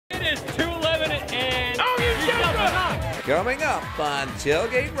is 211 and Coming up on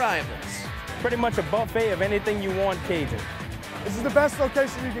Tailgate Rivals. Pretty much a buffet of anything you want Cajun. This is the best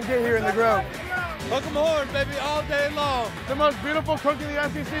location you can get here in the grill. Hook 'em horn, baby, all day long. The most beautiful cook in the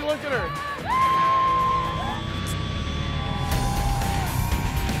SEC, look at her.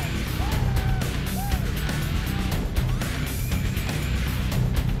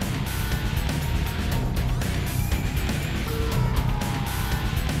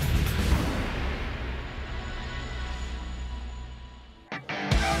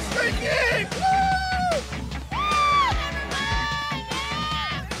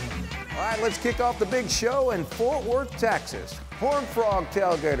 Let's kick off the big show in Fort Worth, Texas. Horned Frog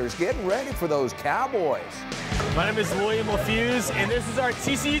tailgaters getting ready for those Cowboys. My name is William LaFuse, and this is our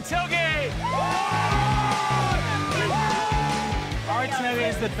TCU Tailgate. Our tailgate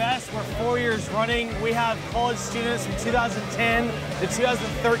is the best. We're 4 years running. We have college students from 2010 to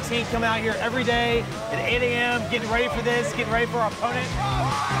 2013 come out here every day at 8 a.m. getting ready for this, getting ready for our opponent.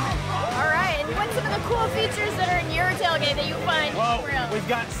 All right, and what's some of the cool features that are in your tailgate that you find real? We've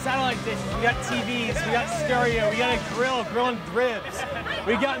got satellite dishes, we got TVs, we got stereo, we got a grill, grilling ribs.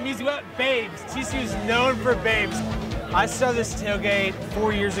 We got music, we got babes. TCU is known for babes. I started this tailgate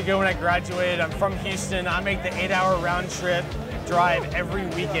 4 years ago when I graduated. I'm from Houston. I make the 8-hour round trip drive every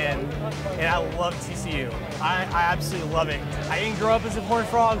weekend, and I love TCU. I absolutely love it. I didn't grow up as a Horned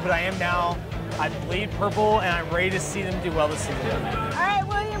Frog, but I am now. I bleed purple, and I'm ready to see them do well this season. All right,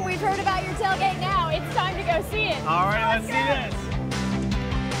 William, we've heard about your tailgate now. It's time to go see it. All right, let's see this.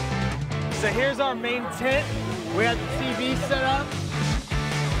 So here's our main tent. We have the TV set up.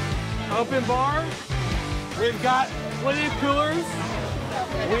 Open bar. We've got plenty of coolers.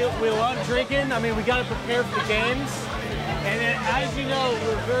 We love drinking. I mean, we got to prepare for the games. And then, as you know,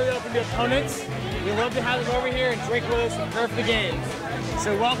 we're very open to opponents. We love to have them over here and drink with us and prepare for the games.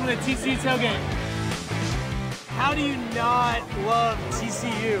 So welcome to TCU Tailgate. How do you not love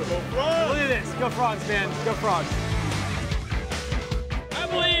TCU? Look at this. Go Frogs, man. Go Frogs. I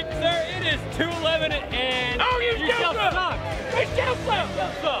believe, sir, it is 211 and you still suck. They still suck.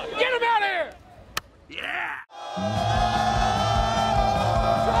 Get him out of here. Yeah!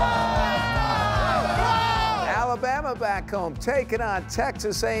 Alabama back home taking on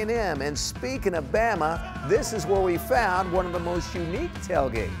Texas A&M. And speaking of Bama, this is where we found one of the most unique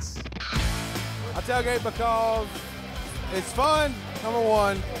tailgates. I tailgate because it's fun, number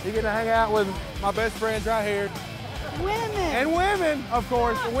one. You get to hang out with my best friends right here. Women. And women, of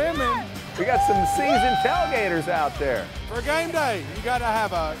course, women. We got some seasoned tailgaters out there. For game day, you gotta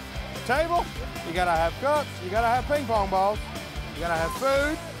have a table, you gotta have cups, you gotta have ping pong balls, you gotta have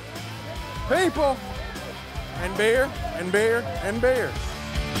food, people, and beer, and beer, and beer.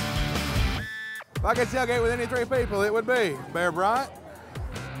 If I could tailgate with any three people, it would be Bear Bryant,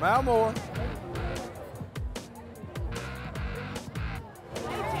 Mal Moore,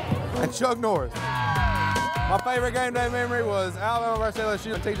 and Chuck Norris. My favorite game day memory was Alabama versus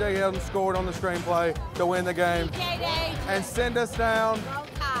LSU, and TJ Hilton scored on the screenplay to win the game and send us down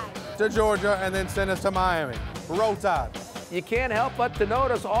to Georgia and then send us to Miami. Roll Tide. You can't help but to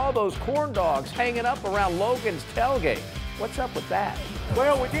notice all those corn dogs hanging up around Logan's tailgate. What's up with that?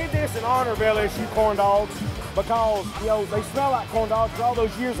 Well, we did this in honor of LSU corn dogs because, you know, they smell like corn dogs for all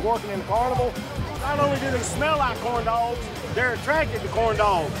those years working in the carnival. Not only do they smell like corn dogs, they're attracted to corn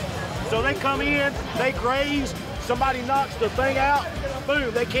dogs. So they come in, they graze, somebody knocks the thing out,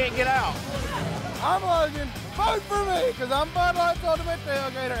 boom, they can't get out. I'm Logan. Vote for me, because I'm Bud Light's ultimate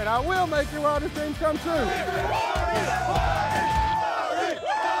tailgater, and I will make your wildest dreams come true.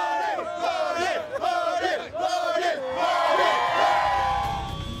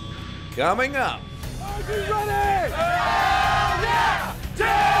 Coming up.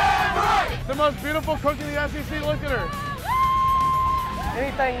 The most beautiful cook in the SEC, look at her.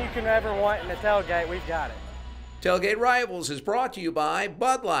 Anything you can ever want in a tailgate, we've got it. Tailgate Rivals is brought to you by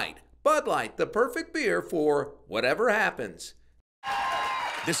Bud Light. Bud Light, the perfect beer for whatever happens.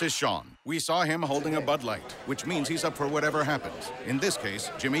 This is Sean. We saw him holding a Bud Light, which means he's up for whatever happens. In this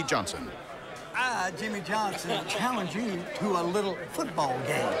case, Jimmy Johnson. I, Jimmy Johnson, challenge you to a little football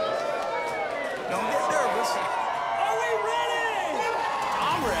game. Don't get nervous. Are we ready?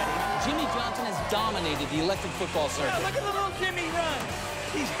 I'm ready. Jimmy Johnson has dominated the electric football circuit. Look at the little Jimmy run.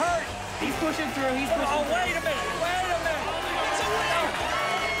 He's hurt. He's pushing through. He's pushing through. Wait a minute. Wait a minute. It's a winner.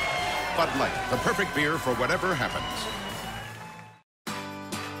 Bud Light, the perfect beer for whatever happens.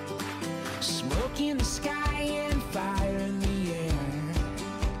 Smoke in the sky and fire in the air.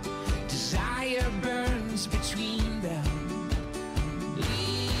 Desire burns between them.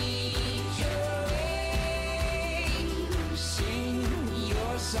 Lead your way, sing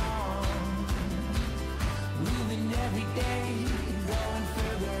your song.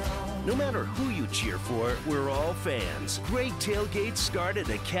 matter who you cheer for, we're all fans. Great tailgates start at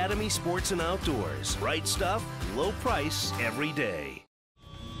Academy Sports and Outdoors. Right stuff, low price every day.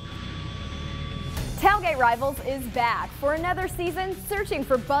 Tailgate Rivals is back for another season, searching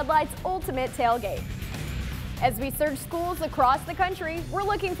for Bud Light's ultimate tailgate. As we search schools across the country, we're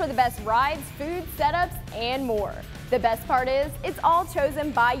looking for the best rides, food, setups, and more. The best part is, it's all chosen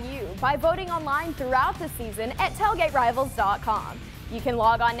by you by voting online throughout the season at tailgaterivals.com. You can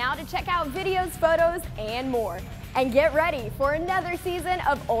log on now to check out videos, photos, and more. And get ready for another season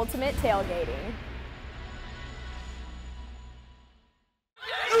of ultimate tailgating.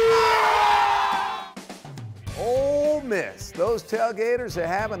 Ole Miss, those tailgaters are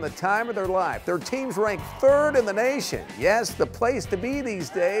having the time of their life. Their team's ranked 3rd in the nation. Yes, the place to be these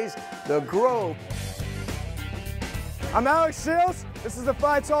days, the Grove. I'm Alex Shields. This is the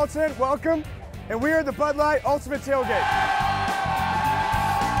Fly Tall Tent. Welcome. And we are the Bud Light Ultimate Tailgate.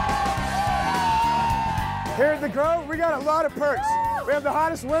 Here at the Grove, we got a lot of perks. We have the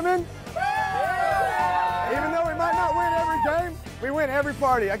hottest women. Even though we might not win every game, we win every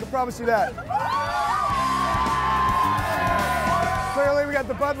party. I can promise you that. Clearly, we got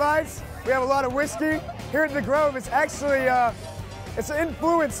the Bud Lights. We have a lot of whiskey. Here at the Grove, it's actually, it's an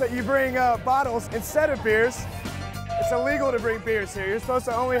influence that you bring bottles instead of beers. It's illegal to bring beers here. You're supposed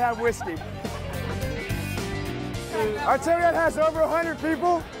to only have whiskey. Our tailgate has over 100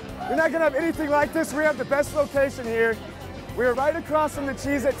 people. You're not gonna have anything like this. We have the best location here. We are right across from the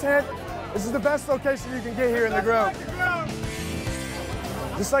Cheez-It tent. This is the best location you can get here in the Grove.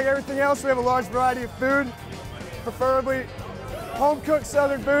 Just like everything else, we have a large variety of food, preferably home-cooked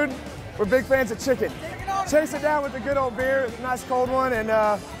Southern food. We're big fans of chicken. Chase it down with a good old beer, a nice cold one, and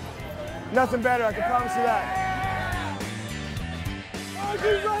nothing better, I can promise you that. Are you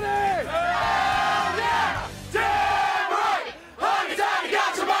ready? Yeah! Damn right! Anytime you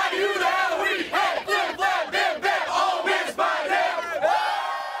got somebody who the hell are we? Hey, flip, flap, bim, bam, Ole Miss by now.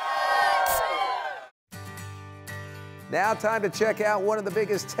 Now time to check out one of the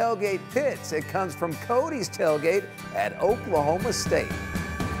biggest tailgate pits. It comes from Cody's Tailgate at Oklahoma State.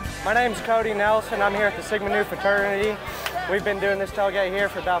 My name's Cody Nelson. I'm here at the Sigma Nu fraternity. We've been doing this tailgate here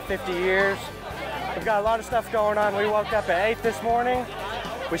for about 50 years. We've got a lot of stuff going on. We woke up at 8 this morning.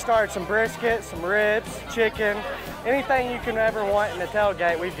 We started some brisket, some ribs, chicken, anything you can ever want in a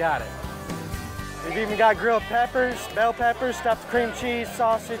tailgate, we've got it. We've even got grilled peppers, bell peppers, stuffed cream cheese,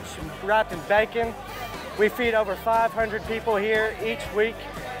 sausage, wrapped in bacon. We feed over 500 people here each week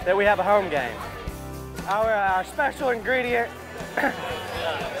that we have a home game. Our special ingredient,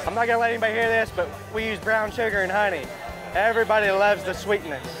 I'm not gonna let anybody hear this, but we use brown sugar and honey. Everybody loves the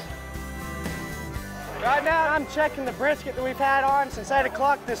sweetness. Right now, I'm checking the brisket that we've had on since 8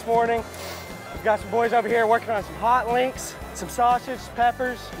 o'clock this morning. We've got some boys over here working on some hot links, some sausage,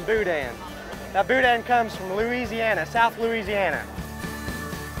 peppers, and boudin. Now, boudin comes from Louisiana, South Louisiana.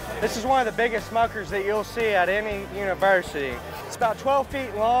 This is one of the biggest smokers that you'll see at any university. It's about 12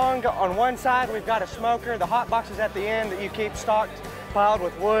 feet long. On one side, we've got a smoker. The hot box is at the end that you keep stocked, piled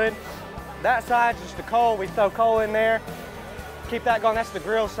with wood. That side's just the coal. We throw coal in there. Keep that going, that's the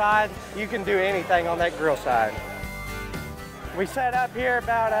grill side. You can do anything on that grill side. We set up here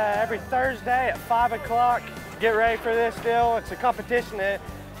about every Thursday at 5 o'clock. Get ready for this deal. It's a competition at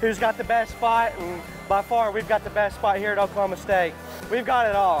who's got the best spot, and by far we've got the best spot here at Oklahoma State. We've got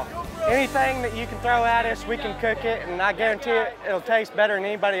it all. Anything that you can throw at us, we can cook it, and I guarantee it, it'll taste better than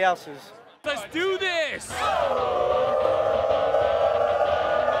anybody else's. Let's do this!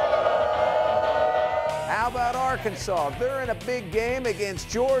 How about Arkansas? They're in a big game against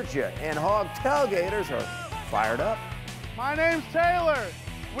Georgia, and Hog tailgaters are fired up. My name's Taylor.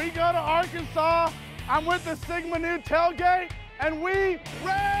 We go to Arkansas. I'm with the Sigma Nu Tailgate, and we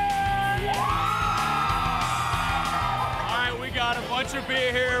ran! All right, we got a bunch of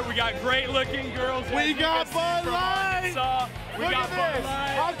beer here. We got great-looking girls. We got Bud Light! We got Bud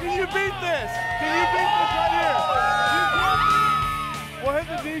Light. How can you beat this? Can you beat this right here? We'll hit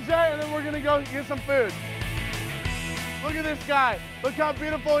the DJ, and then we're gonna go get some food. Look at this guy. Look how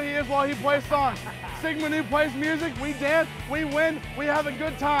beautiful he is while he plays songs. Sigma Nu plays music, we dance, we win, we have a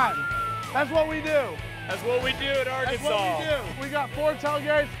good time. That's what we do. That's what we do at Arkansas. That's what we do. We got 4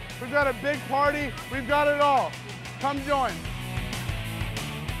 tailgates, we've got a big party, we've got it all. Come join.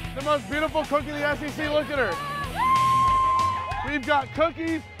 The most beautiful cook in the SEC, look at her. We've got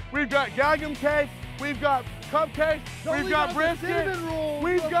cookies, we've got gagum cake, we've got cupcakes, we've got brisket,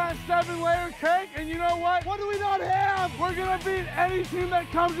 we've got 7-layer cake, and you know what? What do we not have? We're gonna beat any team that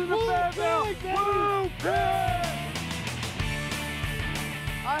comes in the Fayetteville. Woo, pig!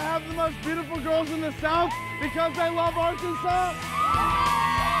 I have the most beautiful girls in the South because they love Arkansas.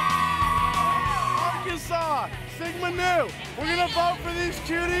 Arkansas, Sigma Nu. We're gonna vote for these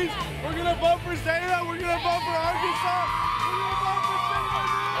cuties. We're gonna vote for Zeta. We're gonna vote for Arkansas. We're gonna vote for Sigma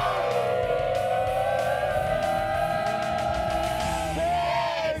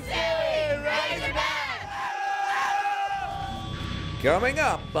Nu. Coming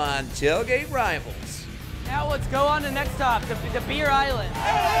up on Tailgate Rivals. Now let's go on to the next stop, the Beer Island.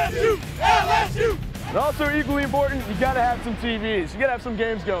 LSU! LSU! And also equally important, you gotta have some TVs. You gotta have some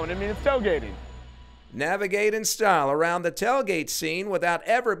games going. I mean, it's tailgating. Navigate in style around the tailgate scene without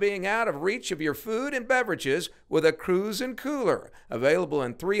ever being out of reach of your food and beverages with a Cruise and Cooler, available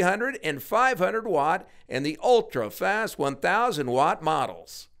in 300 and 500 watt and the ultra-fast 1,000 watt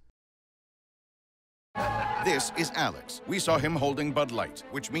models. This is Alex. We saw him holding Bud Light,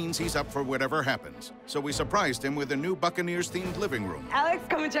 which means he's up for whatever happens. So we surprised him with a new Buccaneers-themed living room. Alex,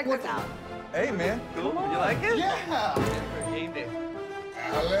 come and check this out. Hey, man. Cool. You like it? Yeah. Game day.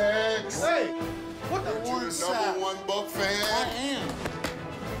 Alex! Hey! What the one number one Buck fan? I am.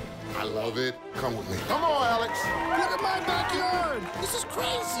 I love it. Come with me. Come on, Alex. Look at my backyard. This is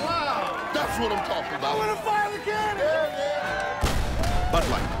crazy. Wow. That's what I'm talking about. I want to fire the cannon. Yeah. Bud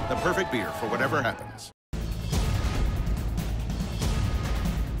Light, the perfect beer for whatever happens.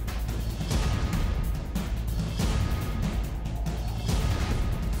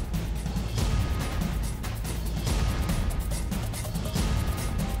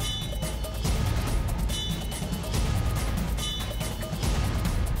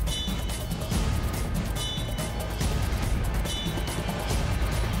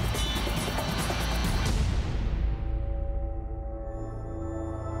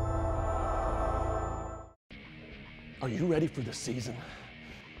 Are you ready for the season?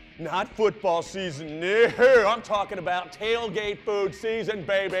 Not football season, no. I'm talking about tailgate food season,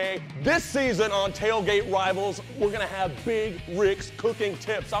 baby. This season on Tailgate Rivals, we're gonna have Big Rick's cooking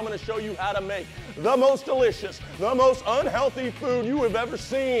tips. I'm gonna show you how to make the most delicious, the most unhealthy food you have ever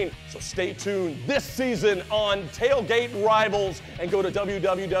seen. So stay tuned this season on Tailgate Rivals and go to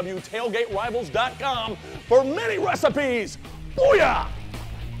www.tailgaterivals.com for many recipes. Booyah!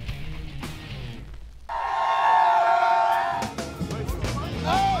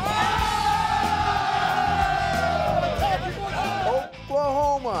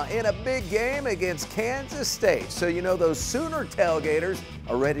 Oklahoma in a big game against Kansas State. So you know those Sooner tailgaters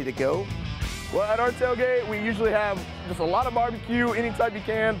are ready to go. Well, at our tailgate, we usually have just a lot of barbecue, any type you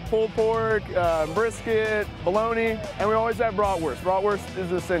can, pulled pork, brisket, bologna, and we always have bratwurst. Bratwurst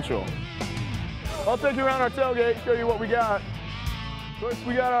is essential. I'll take you around our tailgate, show you what we got. First,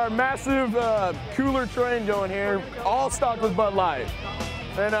 we got our massive cooler train going here, all stocked with Bud Light.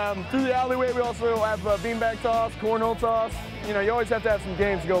 And through the alleyway, we also have beanbag toss, cornhole toss. You know, you always have to have some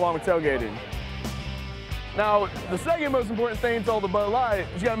games to go along with tailgating. Now, the second most important thing to all the Bud Light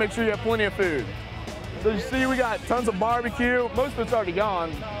is you gotta make sure you have plenty of food. So you see, we got tons of barbecue. Most of it's already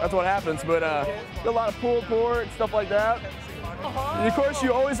gone. That's what happens, but got a lot of pulled pork, stuff like that. And of course,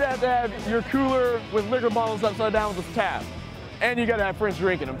 you always have to have your cooler with liquor bottles upside down with a tap. And you gotta have friends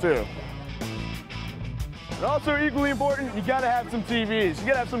drinking them too. And also equally important, you gotta have some TVs. You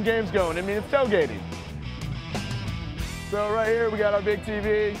gotta have some games going. I mean, it's tailgating. So right here, we got our big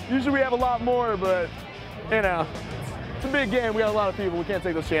TV. Usually we have a lot more, but you know, it's a big game. We got a lot of people. We can't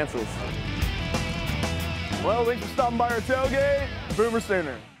take those chances. Well, thanks for stopping by our tailgate. Boomer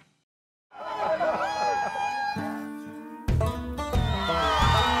Sooner.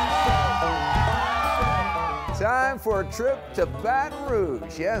 Time for a trip to Baton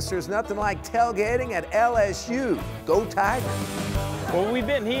Rouge. Yes, there's nothing like tailgating at LSU. Go Tigers. Well, we've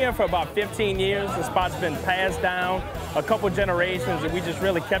been here for about 15 years. The spot's been passed down a couple generations, and we just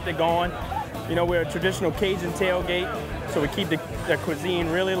really kept it going. You know, we're a traditional Cajun tailgate, so we keep the cuisine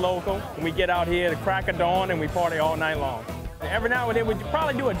really local. And we get out here at the crack of dawn, and we party all night long. Every now and then, we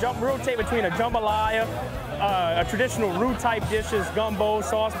probably do rotate between a jambalaya, a traditional roux-type dishes, gumbo,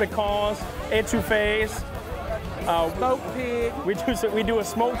 sauce pecans, etouffees. Smoked pig. We do a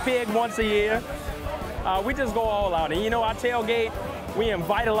smoked pig once a year. We just go all out. And you know, our tailgate, we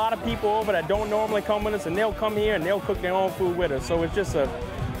invite a lot of people over that don't normally come with us, and they'll come here and they'll cook their own food with us. So it's just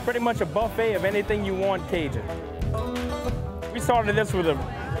pretty much a buffet of anything you want Cajun. We started this with a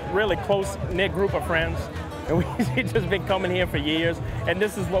really close-knit group of friends, and we've just been coming here for years, and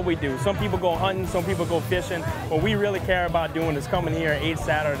this is what we do. Some people go hunting, some people go fishing. What we really care about doing is coming here 8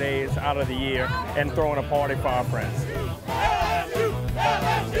 Saturdays out of the year and throwing a party for our friends. LSU!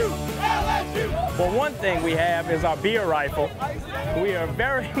 LSU! LSU! Well, one thing we have is our beer rifle. We are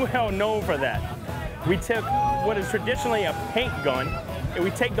very well known for that. We took what is traditionally a paint gun, and we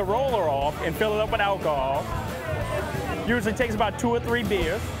take the roller off and fill it up with alcohol. Usually takes about 2 or 3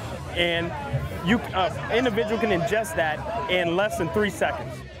 beers. and individual can ingest that in less than 3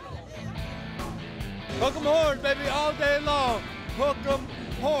 seconds. Hook 'em hard, baby, all day long. Hook 'em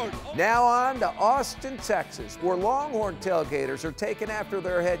hard. Now on to Austin, Texas, where Longhorn tailgaters are taking after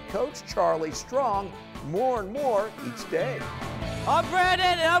their head coach, Charlie Strong, more and more each day. I'm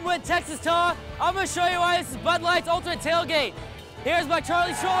Brandon, and I'm with Texas Tar. I'm going to show you why this is Bud Light's Ultimate Tailgate. Here's my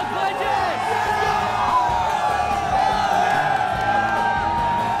Charlie Strong pledges.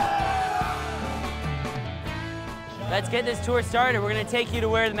 Let's get this tour started. We're going to take you to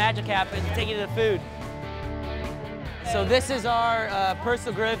where the magic happens, take you to the food. So this is our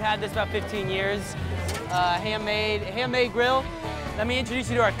personal grill. We've had this about 15 years. Handmade grill. Let me introduce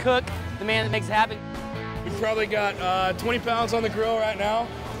you to our cook, the man that makes it happen. We've probably got 20 pounds on the grill right now.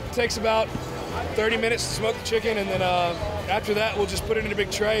 It takes about 30 minutes to smoke the chicken, and then after that, we'll just put it in a big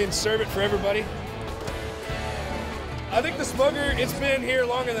tray and serve it for everybody. I think the smoker, it's been here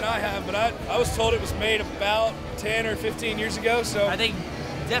longer than I have, but I was told it was made about 10 or 15 years ago, so. I think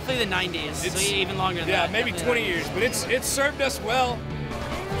definitely the 90s, so even longer than that. Yeah, maybe 20 years, but it's served us well.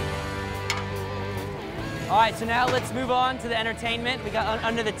 All right, so now let's move on to the entertainment. We got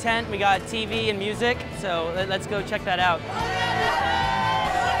under the tent, we got TV and music, so let's go check that out.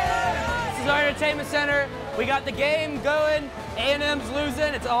 This is our entertainment center. We got the game going, A&M's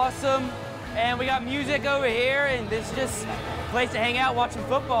losing, it's awesome. And we got music over here, and this is just a place to hang out watching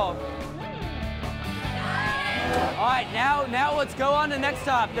football. All right, now let's go on to the next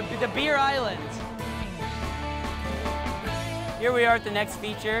stop, the Beer Island. Here we are at the next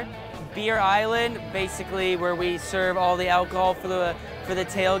feature, Beer Island, basically where we serve all the alcohol for the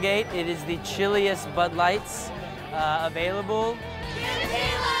tailgate. It is the chilliest Bud Lights available.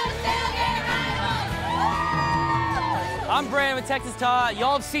 I'm Brandon with Texas Tar.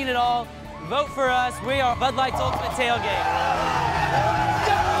 Y'all have seen it all. Vote for us. We are Bud Light's Ultimate Tailgate.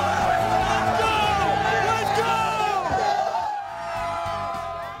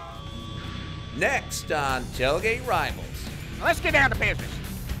 Next on Tailgate Rivals. Let's get down to business.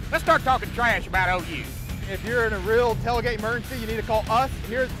 Let's start talking trash about OU. If you're in a real tailgate emergency, you need to call us.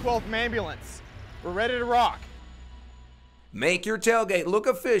 Here's the 12th Ambulance. We're ready to rock. Make your tailgate look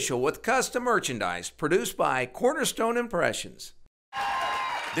official with custom merchandise produced by Cornerstone Impressions.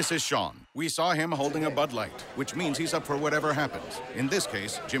 This is Sean. We saw him holding a Bud Light, which means he's up for whatever happens. In this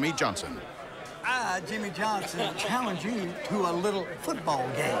case, Jimmy Johnson. I, Jimmy Johnson, challenge you to a little football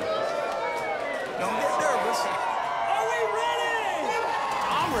game. Don't get nervous. Are we ready?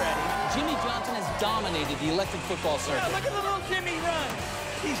 I'm ready. Jimmy Johnson has dominated the electric football circuit. Yeah, look at the little Jimmy run.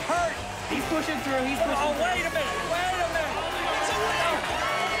 He's hurt. He's pushing through. He's pushing through. Wait a minute. Wait a minute. It's a winner.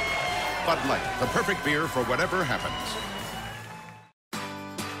 Bud Light, the perfect beer for whatever happens.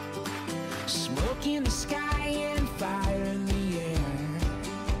 Smoke in the sky and fire in the air.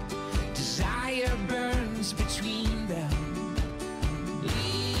 Desire burns between them.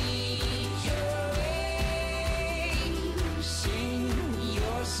 Lead your way, sing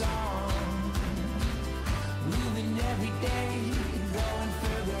your song. Moving every day, going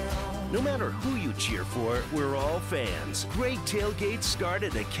further on. No matter who you cheer for, we're all fans. Great tailgates start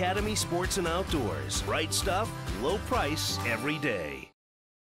at Academy Sports and Outdoors. Right stuff, low price every day.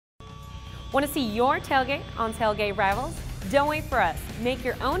 Want to see your tailgate on Tailgate Rivals? Don't wait for us. Make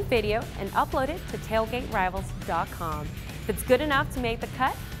your own video and upload it to tailgaterivals.com. If it's good enough to make the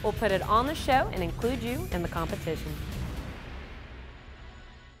cut, we'll put it on the show and include you in the competition.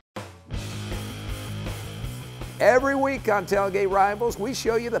 Every week on Tailgate Rivals, we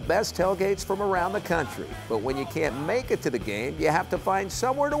show you the best tailgates from around the country. But when you can't make it to the game, you have to find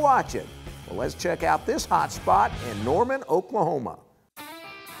somewhere to watch it. Well, let's check out this hot spot in Norman, Oklahoma.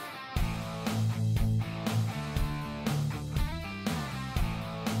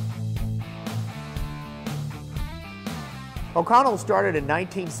 O'Connell started in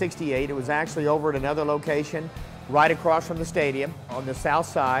 1968. It was actually over at another location right across from the stadium on the south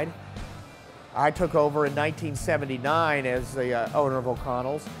side. I took over in 1979 as the owner of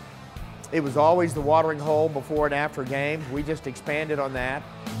O'Connell's. It was always the watering hole before and after games. We just expanded on that.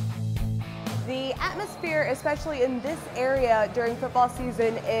 The atmosphere, especially in this area during football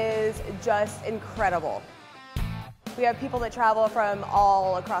season, is just incredible. We have people that travel from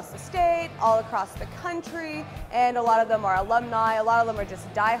all across the state, all across the country, and a lot of them are alumni. A lot of them are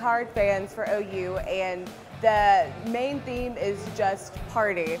just diehard fans for OU, and the main theme is just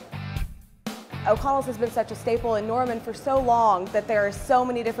party. O'Connell's has been such a staple in Norman for so long that there are so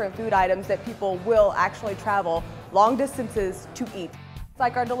many different food items that people will actually travel long distances to eat. It's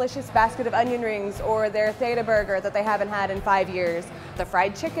like our delicious basket of onion rings or their Theta burger that they haven't had in 5 years. The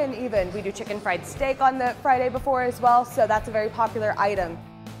fried chicken even. We do chicken fried steak on the Friday before as well, so that's a very popular item.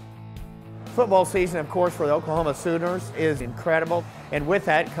 Football season, of course, for the Oklahoma Sooners is incredible. And with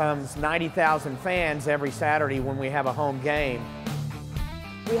that comes 90,000 fans every Saturday when we have a home game.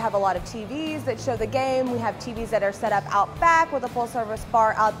 We have a lot of TVs that show the game. We have TVs that are set up out back with a full-service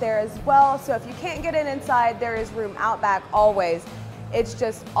bar out there as well. So if you can't get in inside, there is room out back always. It's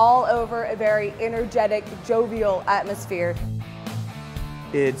just all over a very energetic, jovial atmosphere.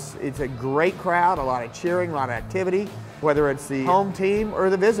 It's a great crowd, a lot of cheering, a lot of activity, whether it's the home team or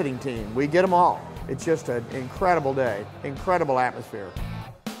the visiting team. We get them all. It's just an incredible day, incredible atmosphere.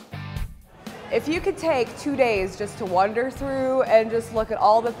 If you could take 2 days just to wander through and just look at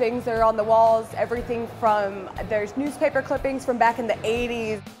all the things that are on the walls, everything from, there's newspaper clippings from back in the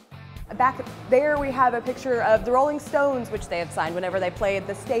 80s. Back there we have a picture of the Rolling Stones, which they had signed whenever they played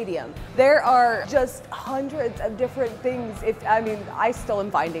the stadium. There are just hundreds of different things. I still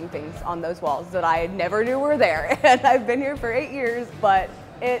am finding things on those walls that I never knew were there. And I've been here for 8 years, but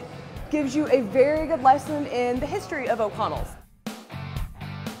it gives you a very good lesson in the history of O'Connell's.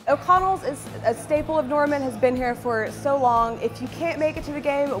 O'Connell's is a staple of Norman, has been here for so long. If you can't make it to the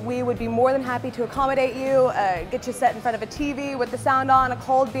game, we would be more than happy to accommodate you, get you set in front of a TV with the sound on, a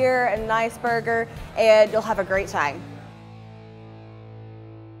cold beer, and a nice burger, and you'll have a great time.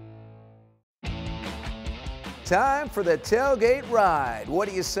 Time for the tailgate ride. What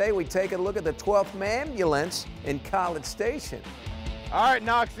do you say we take a look at the 12th Ambulance in College Station? All right,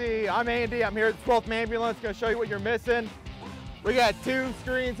 Noxie, I'm Andy. I'm here at the 12th Ambulance. Gonna show you what you're missing. We got 2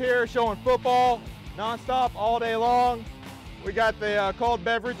 screens here showing football nonstop all day long. We got the cold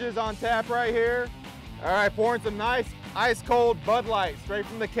beverages on tap right here. All right, pouring some nice ice cold Bud Light straight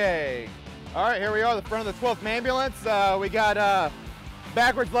from the keg. All right, here we are, the front of the 12th Ambulance. We got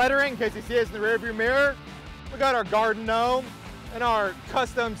backwards lettering in case you see us in the rearview mirror. We got our garden gnome and our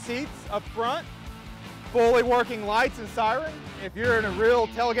custom seats up front. Fully working lights and siren. If you're in a real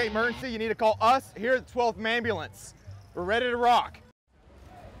tailgate emergency, you need to call us here at the 12th Ambulance. We're ready to rock.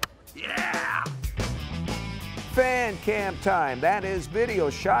 Yeah! Fan cam time. That is video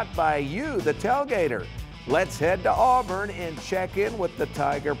shot by you, the tailgater. Let's head to Auburn and check in with the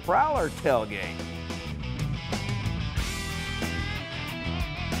Tiger Prowler tailgate.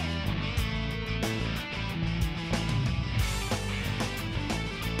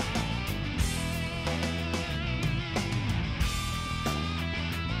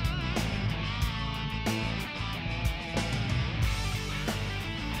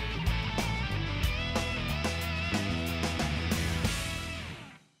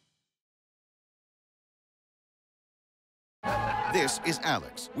 This is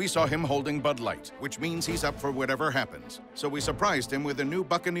Alex. We saw him holding Bud Light, which means he's up for whatever happens. So we surprised him with a new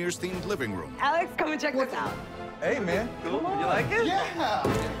Buccaneers-themed living room. Alex, come and check this out. Hey, man. Cool. You like it? Yeah!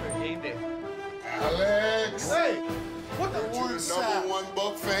 Game day. Alex! Hey! What the #1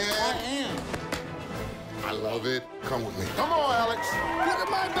 Buck fan? I am. I love it. Come with me. Come on, Alex. Look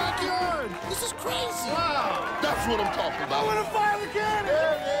at my backyard. This is crazy. Wow. That's what I'm talking about. I want to fire the cannon!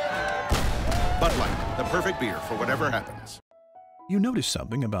 Yeah. Bud Light, the perfect beer for whatever happens. You notice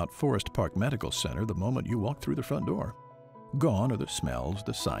something about Forest Park Medical Center the moment you walk through the front door. Gone are the smells,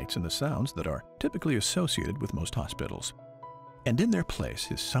 the sights, and the sounds that are typically associated with most hospitals. And in their place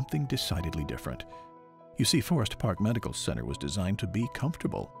is something decidedly different. You see, Forest Park Medical Center was designed to be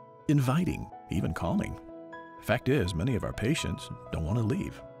comfortable, inviting, even calming. Fact is, many of our patients don't want to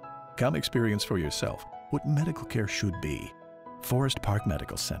leave. Come experience for yourself what medical care should be. Forest Park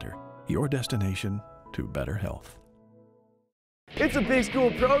Medical Center, your destination to better health. It's a big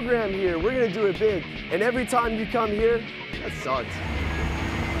school program here. We're going to do it big. And every time you come here, that sucks.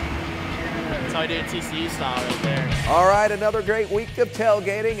 That's how I do it TCU style right there. All right, another great week of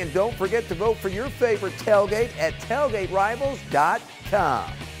tailgating. And don't forget to vote for your favorite tailgate at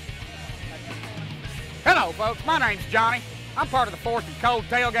tailgaterivals.com. Hello, folks. My name's Johnny. I'm part of the 4th and Cold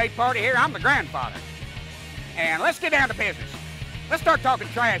tailgate party here. I'm the grandfather. And let's get down to business. Let's start talking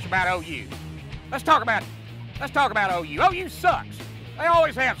trash about OU. Let's talk about OU. OU sucks. They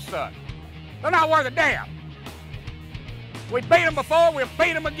always have sucked. They're not worth a damn. We beat them before, we'll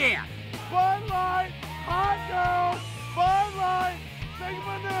beat them again. Bud Light, hot girls, Bud Light,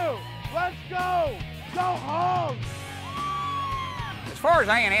 Sigma Nu. Let's go. Go home. As far as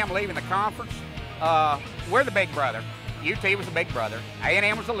A&M leaving the conference, we're the big brother. UT was the big brother.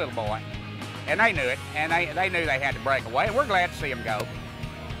 A&M was the little boy. And they knew it, and they knew they had to break away, and we're glad to see them go.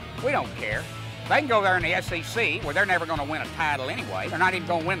 We don't care. They can go there in the SEC, where they're never going to win a title anyway. They're not even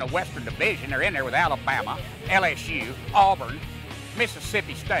going to win the Western Division. They're in there with Alabama, LSU, Auburn,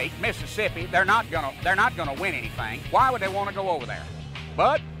 Mississippi State, Mississippi. They're not going to win anything. Why would they want to go over there?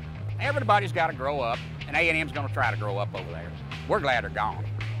 But everybody's got to grow up, and A&M's going to try to grow up over there. We're glad they're gone.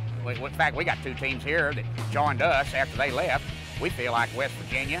 In fact, we got 2 teams here that joined us after they left. We feel like West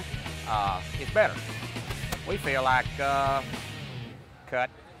Virginia is better. We feel like cut.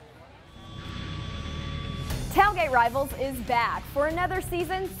 Tailgate Rivals is back for another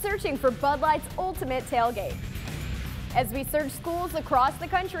season, searching for Bud Light's ultimate tailgate. As we search schools across the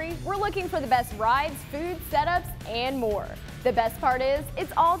country, we're looking for the best rides, food, setups, and more. The best part is,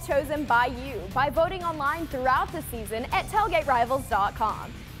 it's all chosen by you by voting online throughout the season at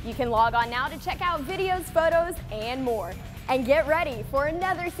tailgaterivals.com. You can log on now to check out videos, photos, and more. And get ready for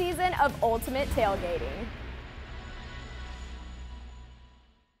another season of ultimate tailgating.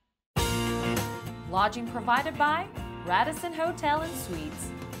 Lodging provided by Radisson Hotel and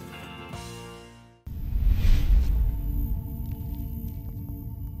Suites.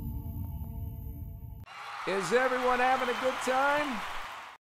 Is everyone having a good time?